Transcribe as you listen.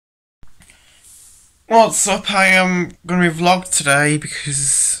What's up? I am going to vlog today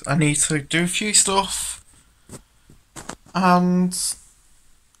because I need to do a few stuff, and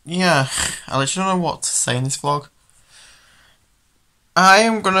yeah, I literally don't know what to say in this vlog. I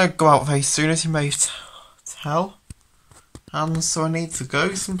am going to go out very soon, as you may tell, and so I need to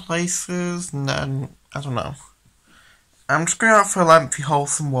go some places, and then, I don't know. I'm just going out for a lengthy,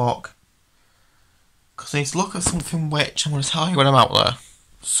 wholesome walk, because I need to look at something which I'm going to tell you when I'm out there.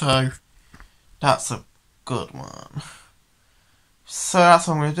 So, that's a good one. So that's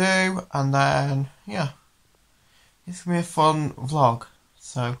what I'm going to do, and then, yeah. It's going to be a fun vlog,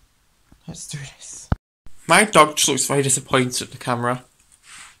 so let's do this. My dog just looks very disappointed at the camera.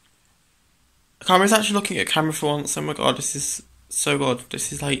 The camera's actually looking at the camera for once. Oh my god, this is so good.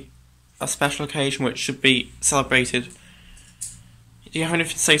 This is like a special occasion which should be celebrated. Do you have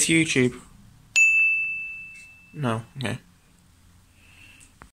anything to say to YouTube? No? Okay.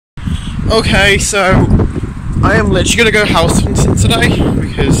 Okay, so I am literally going to go house hunting today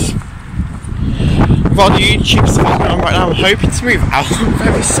because with all the YouTube stuff going on right now, I'm hoping to move out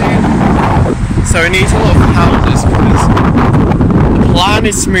very soon. So it needs a lot of houses because the plan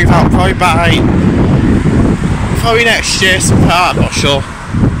is to move out probably next year sometime, I'm not sure.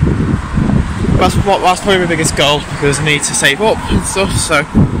 That's probably my biggest goal because I need to save up and stuff, so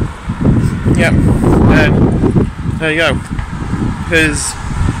yeah, there you go. Because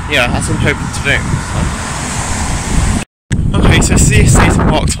yeah, that's what I'm hoping to do. So. Okay, so this is the estate I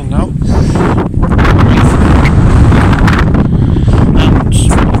walked on now. And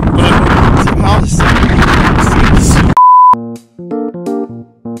when I walk into the house,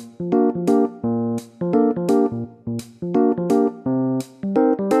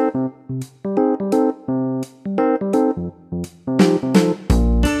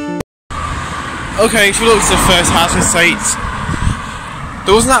 okay, so look, it's the first house in sight.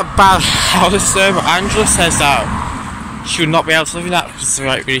 There wasn't that bad house there, but Angela says that she would not be able to live in that because it's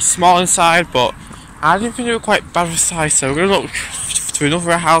like really small inside, but I didn't think it was quite bad for size, so we're going to look to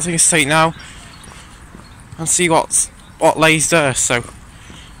another housing estate now and see what lays there. So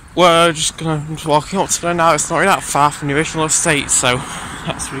we're just walking up to there now. It's not really that far from the original estate, so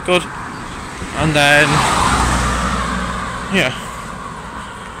that's really good. And then yeah,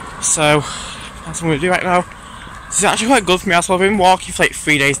 so that's what I'm going to do right now. This is actually quite good for me. I've been walking for like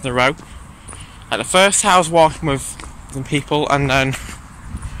 3 days in a row. Like the first day I was walking with some people, and then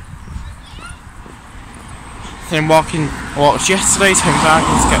walked yesterday to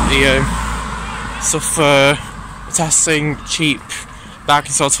Bargains to get the stuff for testing cheap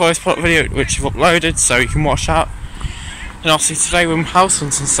Bargains or toys product video, which I've uploaded, so you can watch that. And obviously today we're house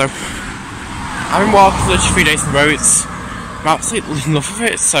hunting, so I've been walking for literally 3 days in a row. I'm absolutely enough of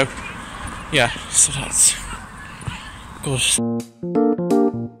it, so yeah, so that's good.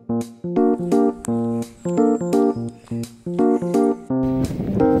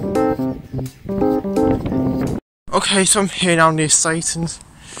 Okay, so I'm here now on the estate and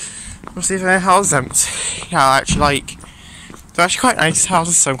we'll see if any house is empty. Yeah, they're actually quite nice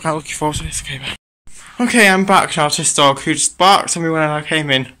houses, so I'm kind of looking forward to this. Okay, I'm back now to this dog who just barked at me when I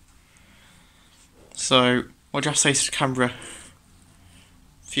came in. So, what do you have to say to the camera?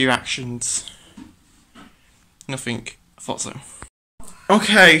 Few actions. Nothing. I thought so.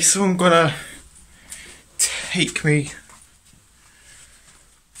 Okay, so I'm gonna take me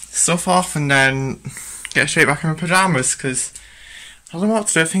stuff off and then get straight back in my pyjamas because I don't know what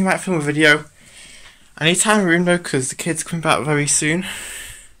to do. I think I might film a video. I need time in the room though because the kids coming back very soon.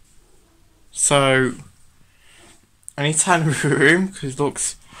 So I need time in the room because it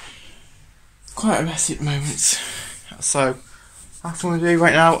looks quite a messy at the moment. So that's what I'm gonna do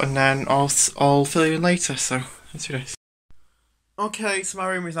right now, and then I'll fill you in later. So let's do this. Okay, so my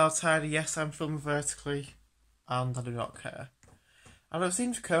room is now tidy. Yes, I'm filming vertically, and I do not care. I don't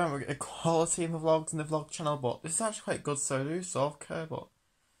seem to care about the quality of the vlogs in the vlog channel, but this is actually quite good, so I do sort of care, but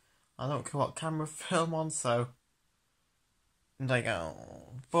I don't care what camera film on, so there you go.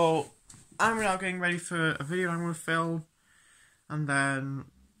 But I'm now getting ready for a video I'm going to film, and then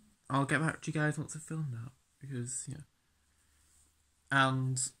I'll get back to you guys once I film that, because, yeah.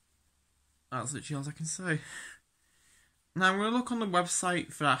 And that's literally all I can say. Now I'm going to look on the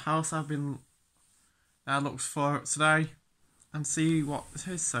website for that house I've been looked for today and see what it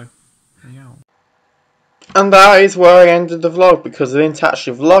is, so there you go. And that is where I ended the vlog because I didn't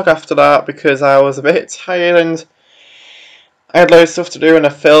actually vlog after that because I was a bit tired and I had loads of stuff to do, and I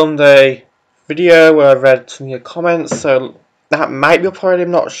filmed a video where I read some of your comments, so that might be up already,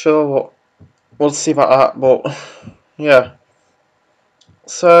 I'm not sure, but we'll see about that, but yeah.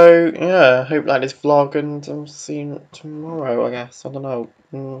 So, yeah, I hope you like this vlog, and I'll see you tomorrow, I guess. I don't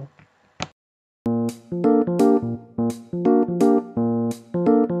know.